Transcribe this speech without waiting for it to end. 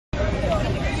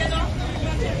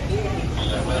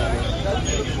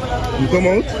You come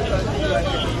out?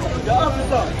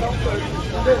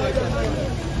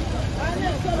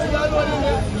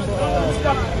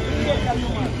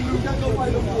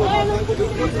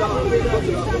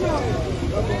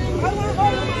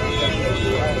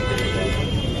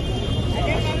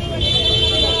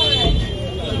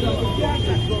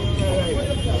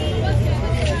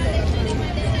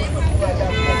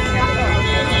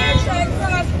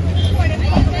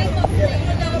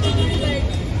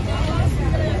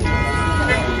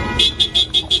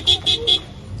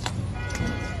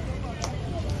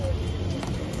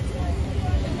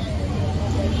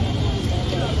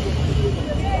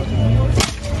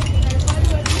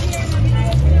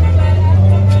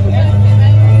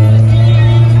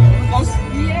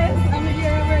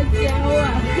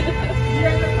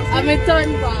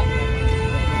 Turn back.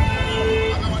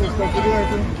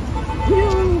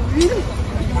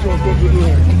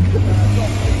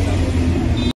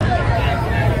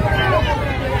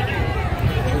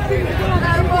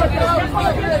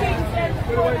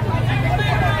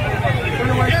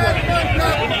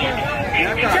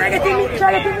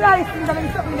 Try to get license and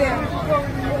something there.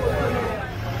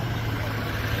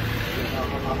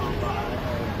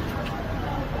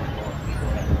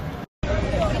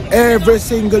 Every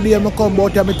single day I come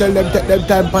out and I tell them take them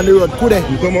time on the road. Could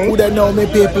they know me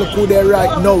people, could they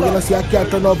right now? You know, see I can't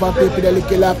turn over people that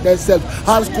lick off themselves.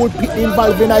 All school people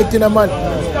involved in it in a man.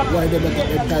 Why they don't take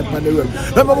them time on the road?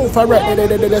 Let me move for right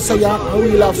there, so yeah,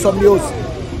 we'll have some news.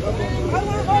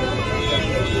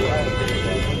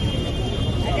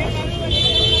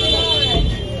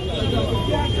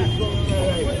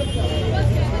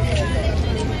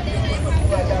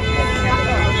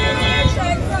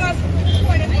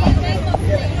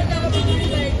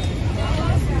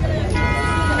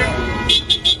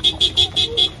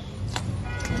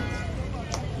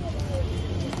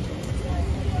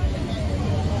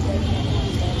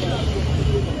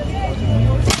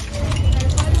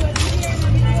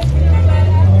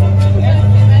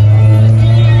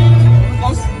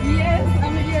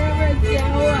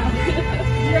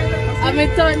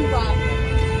 Turn back.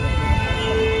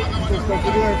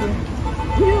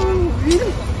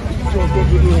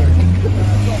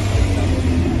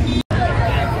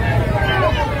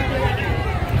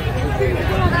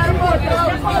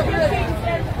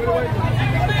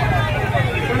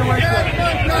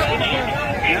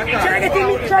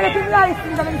 Try to get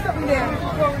license and something there.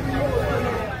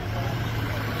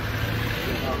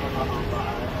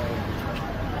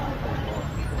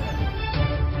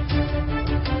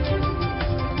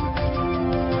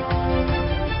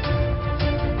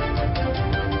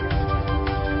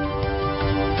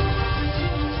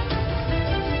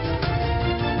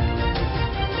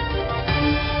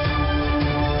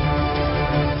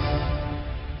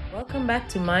 Welcome back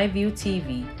to MyView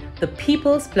TV, the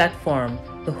people's platform,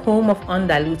 the home of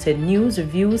undiluted news,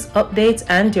 reviews, updates,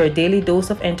 and your daily dose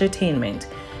of entertainment.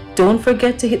 Don't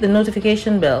forget to hit the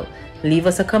notification bell, leave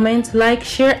us a comment, like,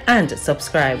 share, and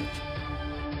subscribe.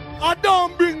 I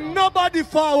don't bring nobody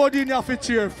forward in your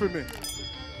cheer for me.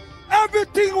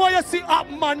 Everything what you see up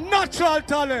my natural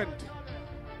talent.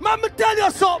 Let me tell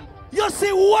you something. You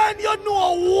see, when you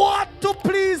know what to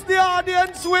please the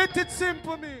audience with, it's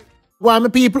simple me. Why my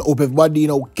people, hope everybody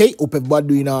doing okay, hope everybody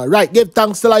doing alright. Give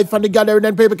thanks to life and the gathering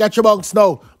and people catch your bunks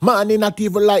now. Man, they not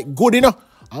even like good, you know.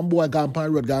 And boy gone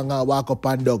pan road, gonna walk up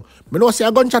and down. Me know say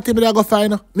a gunshot him I go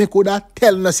find. Me coulda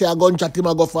tell no say a gunshot him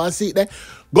I go for and see there.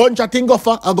 Gunshot him go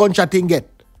for, a gunshot him get.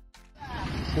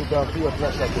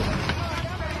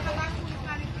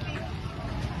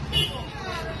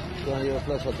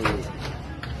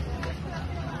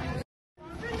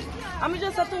 I'm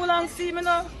just a too long see me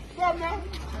now.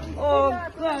 Oh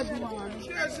God, man.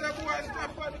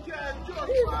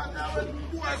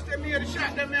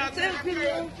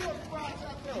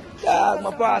 Yeah,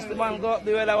 my past the man go up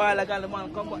the weather while ago, the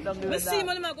man come back down the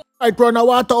weather. Right, round a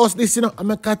Waterhouse this, you know, I'm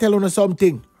going to tell you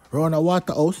something. Round a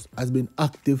Waterhouse has been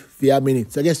active for a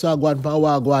minute. So guess what I'm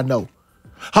going now?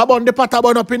 How about the pot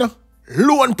burn up, you know?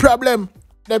 Loan problem.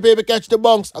 Then baby catch the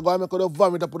bunks. I go and make a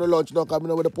vomit up on the lunch now, because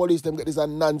with the police them get this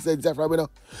nonsense from, you know.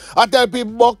 I tell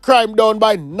people about crime down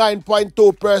by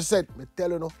 9.2%. I tell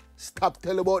you, no, stop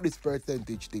telling about this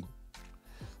percentage thing.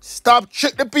 Stop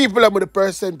check the people with the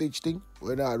percentage thing.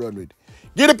 We're not run with.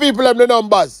 Give the people them the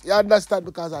numbers. You understand?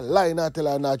 Because I lie not tell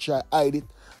her not try hide it.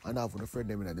 And I have a friend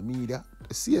them in the media.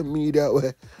 The same media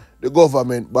where the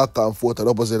government back and forth and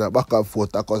opposite back and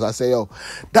forth. Because I say, yo,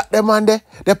 that the man there,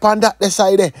 they pan that the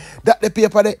side there. That the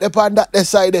paper there, they pan that the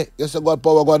side there. You say God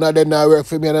power go and them not work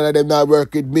for me and them not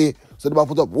work with me. So they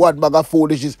put up one bag of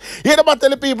foolishness. You know what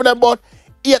tell the people them about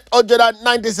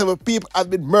 897 people have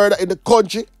been murdered in the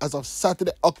country as of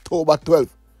Saturday, October 12th.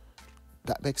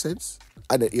 That makes sense?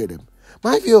 I didn't hear them.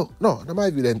 My view, no, not my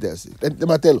view, then tell you.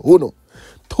 Them I tell who no.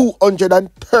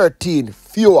 213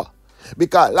 fewer.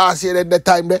 Because last year at the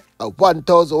time there,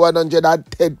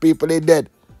 1,110 people they dead.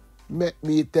 Make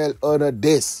me tell honor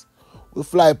this. We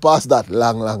fly past that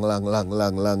long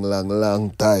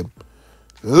time.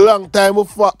 Long time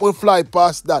we fly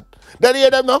past that. Then you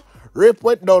hear them now? Rape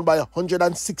went down by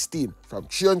 116 from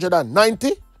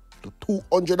 390 to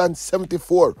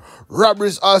 274.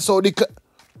 Robberies also declared.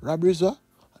 Robberies what?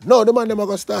 No, the man them are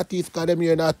going to start thief because them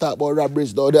here not talk about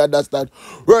robberies though. They understand.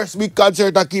 Worst big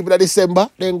concert I keep in December.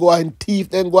 Then go and thief,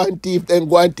 then go and thief.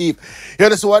 You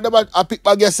understand what the man I picked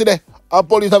back yesterday? And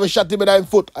police have a shot him in the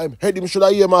foot. I'm head him should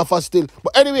I hear my fast still.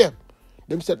 But anyway,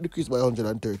 them set decreased by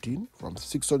 113 from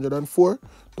 604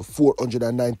 to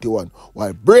 491.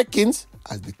 While break-ins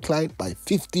has declined by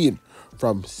 15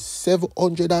 from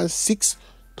 706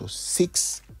 to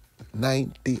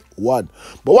 691.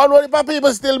 But one only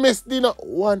people still missed, you know.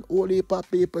 One only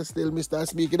people still missed. And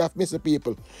speaking of missing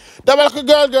people, them like a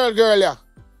girl, yeah.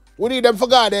 We need them for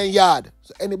garden yard.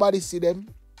 So anybody see them,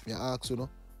 I ask you know,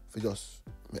 for just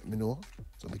let me know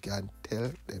so we can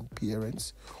tell them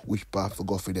parents which path to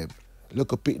go for them.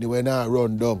 Look at Pitney when I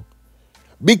run down.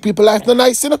 Big people life no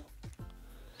nice, you know.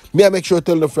 Me I make sure to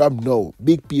tell them from now.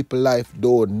 Big people life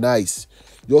don't nice.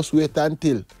 Just wait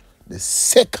until the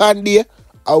second day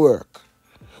I work.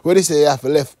 When they say you have to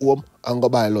left home and go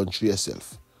buy lunch for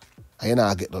yourself. And you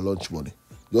not get the lunch money.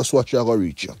 Just watch you go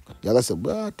reach you. You gotta say,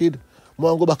 but I'm going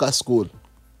to go back to school.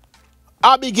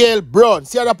 Abigail Brown,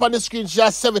 see her up on the screen, she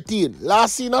has 17.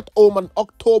 Last seen at home on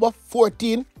October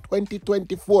 14,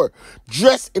 2024.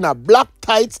 Dressed in a black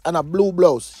tights and a blue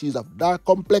blouse. She's of dark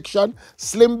complexion,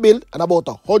 slim build, and about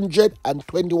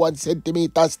 121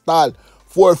 centimeters tall.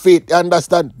 4 feet, you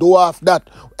understand? Do half that.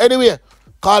 Anyway,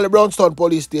 call the Brownstown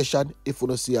Police Station if you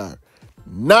don't see her.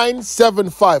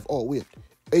 975,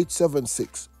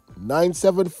 876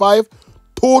 975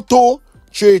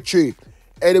 2233.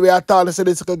 Anyway, I told you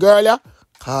this girl, yeah,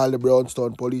 call the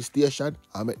Brownstown Police Station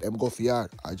and make them go for her.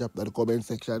 I drop in the comment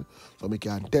section so we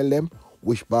can tell them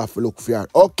which path to look for her.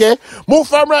 Okay? Move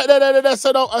from right there. So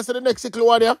now, I see the next little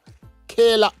one here.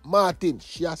 Kayla Martin,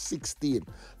 she has 16.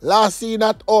 Last seen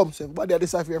at home. So everybody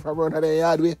disappear from around their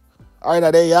yard way. Or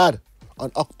in their yard.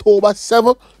 On October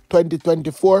 7,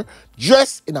 2024.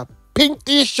 Dressed in a pink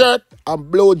t-shirt and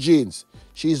blue jeans.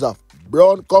 She's of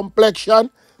brown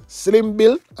complexion, slim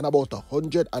build, and about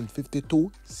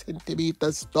 152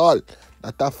 centimeters tall.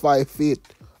 Not a 5 feet.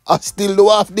 I still do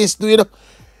have this too, you know.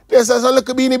 This is a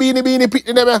little beanie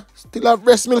pitting them. Still have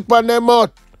breast milk on their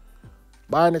mouth.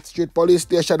 Barnett Street Police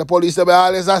Station, the police are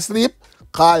always asleep.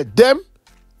 Call them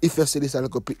if you see this a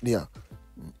little pitting here.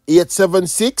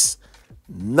 876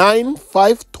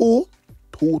 952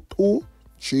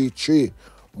 2233.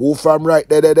 Move from right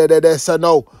there. So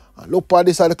now, look at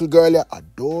this little girl here. I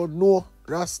don't know,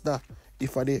 Rasta,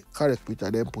 if I the correct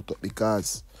picture them put up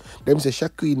because them say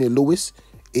Shaquille Lewis,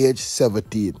 age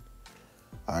 17.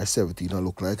 Or 17, I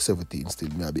look like 17 still.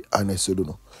 Me I be honest, you don't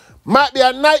know. Might be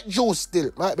a night Jew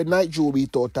still. Might be night Jew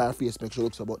with out her face. Make sure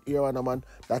looks about here and a man.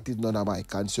 That is none of my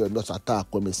concern. Just attack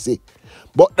when me say.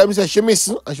 But them say she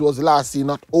missing and she was last seen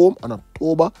at home on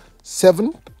October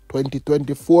 7th,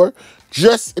 2024.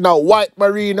 Dressed in a white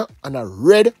marina and a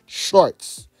red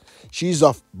shorts. She's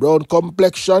of brown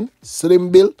complexion,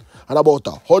 slim build, and about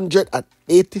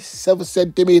 187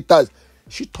 centimeters.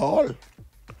 She tall.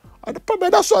 And probably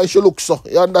that's why she looks so.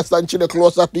 You understand? She's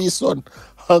closer to his son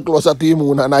and closer to the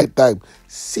moon at night time.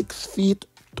 6 feet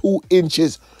 2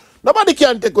 inches. Nobody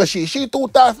can take where she. She too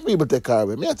tall for people to take her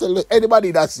away. Me I tell you,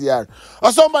 anybody that's here.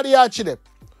 Or somebody watching them.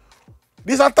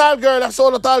 This a tall girl, I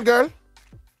saw a tall girl.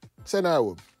 Send her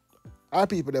home. Our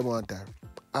people them want her.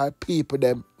 Our people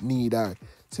them need her.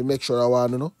 So make sure I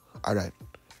want to know. Alright.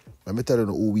 Let me tell you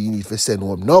who we need to send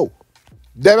home now.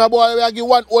 Them a boy we give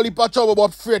one only patch over but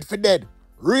afraid for dead.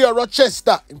 Rio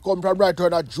Rochester. He come from right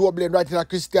around Joe Blaine, right in a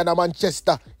Christiana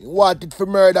Manchester. He wanted for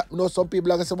murder. You know some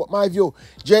people like I say, but my view,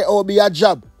 J.O.B. a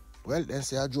job. Well, they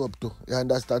say a job too. You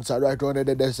understand? So right around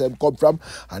there they say him come from.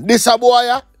 And this a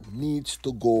boy needs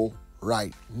to go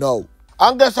right now.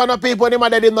 And guess how the people him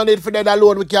and they didn't need for dead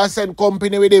alone. We can send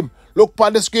company with him. Look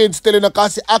on the screen still in the car.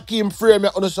 See Akeem frame.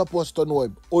 You're not supposed to know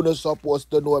him. You're not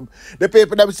supposed to know him. The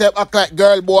people themselves act like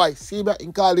girl boy. See me?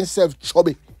 He call himself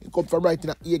chubby. He come from right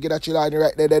in the ear, get a chill on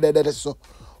right there. So,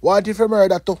 wanted for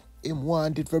murder too. Him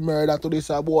wanted for murder to this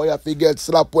a boy if he get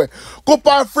slap way. Go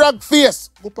on frog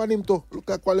face. Go on him too. Look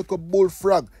like one little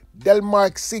bullfrog.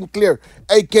 Delmark Sinclair,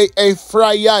 a.k.a.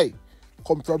 Fry Eye.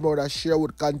 come from around and share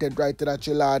with content right to that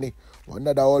Chilani.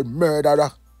 Another old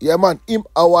murderer. Yeah, man, him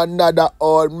our another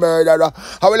old murderer.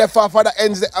 I will left off for the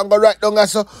ends and go right down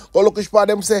so. Go look which part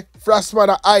them say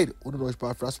Frostman hide. Who don't know which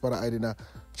part Frostman hide in a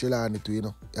Chilani too, you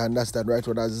know. You understand right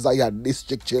when a Zion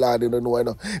district Chilani, you know, you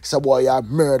know. It's a boy a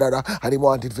murderer and he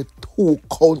wanted for 2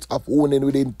 counts of owning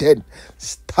with intent.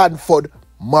 Stanford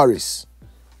Morris.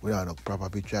 We don't have no proper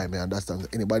picture, I understand.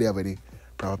 Anybody have any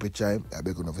proper picture? I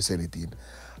beg you not to say anything.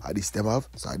 At this time have,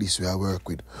 so this way I work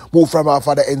with. Move from our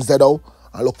father ends there now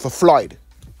and look for Floyd.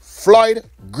 Floyd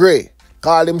Gray.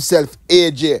 Call himself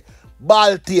AJ.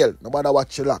 Ball tail. No matter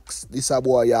what you locks. This a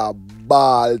boy a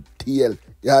ball tail.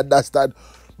 You understand?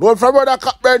 No from other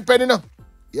Cockburn Pen, you know.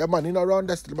 Yeah man, you know around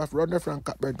there still have to run there from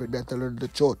Cockburn Pen. They tell you the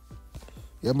truth.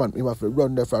 Yeah man, you have to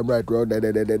run there from right round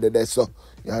there. So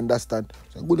you understand?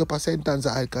 So good up a sentence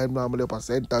I can normally up a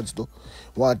sentence to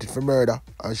wanted for murder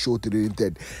and shoot to the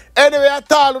intent. Anyway,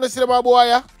 at all when you see my boy,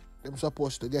 yeah? Them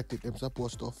supposed to get it. Them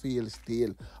supposed to feel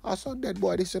still. Our son dead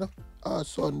boy this, you know. Our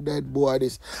son dead boy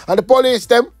this. And the police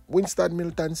them, Winston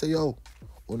Milton say, yo,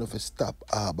 we have to stop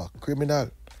harbor criminal.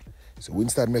 So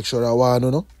Winston make sure I want, you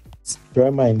know.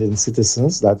 Reminding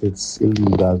citizens that it's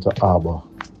illegal to harbor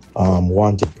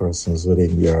wanted persons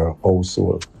within your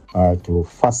household or to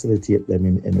facilitate them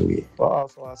in any way. We're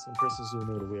also asking persons who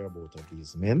know the whereabouts of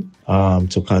these men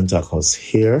to contact us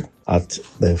here at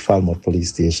the Falmouth Police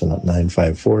Station at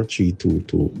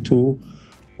 954-3222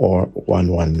 or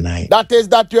 119.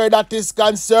 That is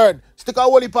concerned. Stick a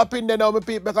holy pop in there now, my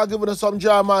people, because give us some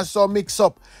drama and some mix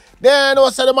up. Then I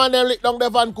say the man them lick down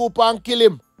Devon Cooper and kill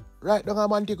him. Right down a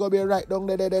man take be right down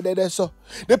there. So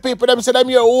the people them say them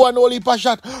here one holy pa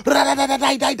shot.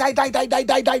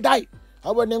 Die.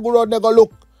 And when they go round, they go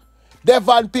look.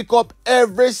 Devon pick up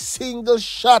every single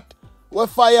shot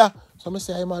with fire. So I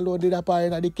say, I'm alone did a party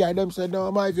in the car. Them say,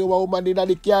 no, my view, a woman in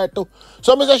the car too.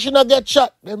 So I say, she not get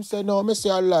shot. Them say, no, I say,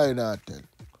 a lie, not tell.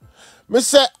 I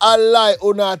say, a lie,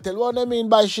 not tell. What do I mean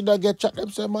by she not get shot?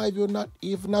 Them say, my view, not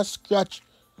even a scratch.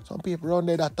 Some people around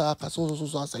there that talk,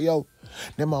 so, I say, yo,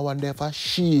 them are one there for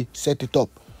she set it up.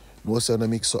 No, say, no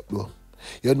mix up, though.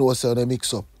 You know, say, no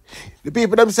mix up. The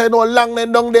people them say no long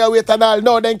then down there wait and all.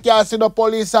 No, then can't see the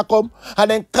police a come and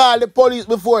then call the police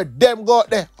before them go out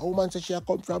there. A woman said she a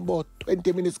come from about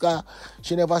 20 minutes car.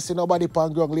 She never see nobody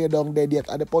pan ground lay down there yet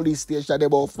at the police station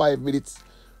about 5 minutes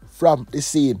from the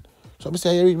scene. So I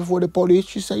say, you read before the police?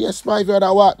 She said, yes, my friend,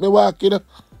 I walk, you know.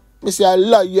 I say, I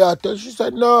lie, yeah. She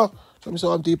said, no. So I say,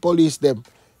 I'm to the police them.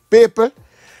 People,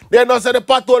 they know say the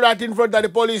patrol right in front of the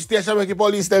police station make the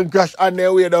police them crash on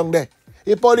their way down there.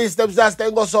 The police them just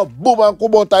then go so boom and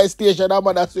come out of the station and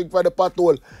man that swing for the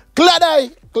patrol. Clot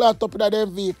up in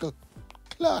them vehicle.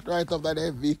 Clot right up in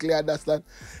them vehicle, you understand?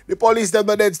 The police them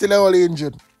dead still only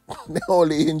injured. They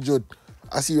only injured.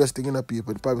 A serious thing in the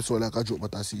people. The probably sound like a joke,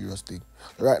 but a serious thing.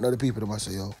 Right now the people them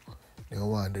say, yo, they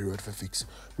want the road for fix.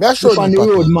 Me I show you on the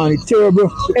road, man, it's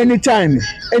terrible. Anytime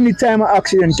an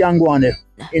accident can go on there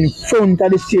in front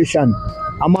of the station.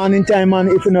 A man in time, man,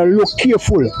 if you not look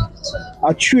careful,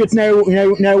 a straight now all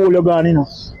you gone, you know.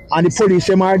 And the police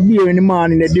them are there in the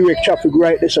morning, the direct traffic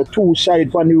right there, so 2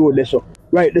 sides from the road there, so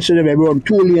right there, so they run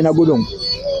 2 lanes and go down.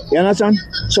 You understand?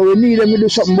 So we need them to do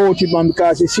something about it, man,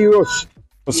 because it's serious.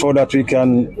 So that we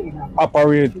can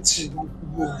operate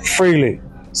freely.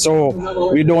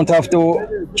 So we don't have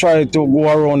to try to go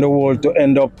around the world to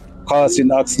end up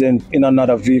causing accident in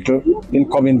another vehicle,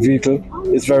 incoming vehicle.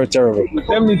 It's very terrible.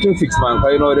 Them need to fix, man,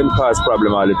 because you know them cause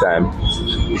problem all the time.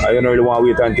 And you don't really want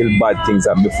to wait until bad things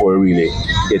happen before really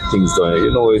get things done.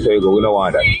 You know where you go, we don't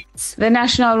want that. The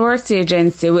National Works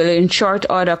Agency will in short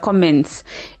order commence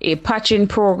a patching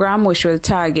program which will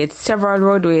target several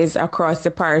roadways across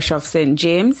the parish of St.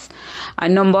 James. A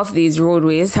number of these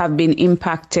roadways have been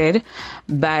impacted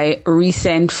by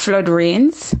recent flood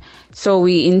rains. So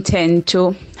we intend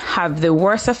to have the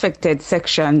worst affected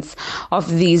sections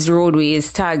of these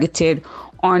roadways targeted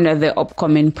under the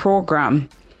upcoming program.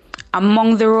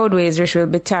 Among the roadways which will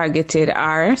be targeted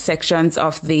are sections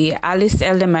of the Alice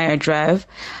Eldemeyer Drive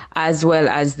as well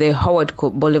as the Howard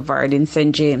Cook Boulevard in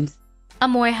St. James.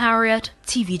 Amoy Harriet,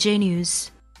 TVJ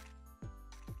News.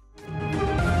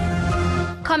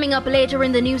 Coming up later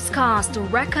in the newscast,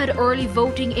 record early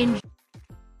voting in.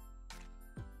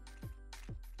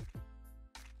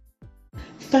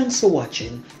 Thanks for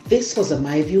watching. This was a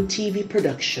MyView TV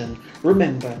production.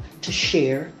 Remember to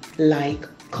share, like,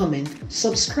 comment,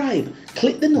 subscribe,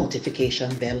 click the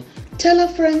notification bell, tell a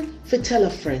friend for tell a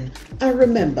friend, and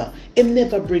remember, it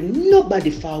never bring nobody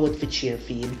forward for cheer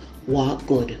for him. Walk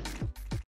good.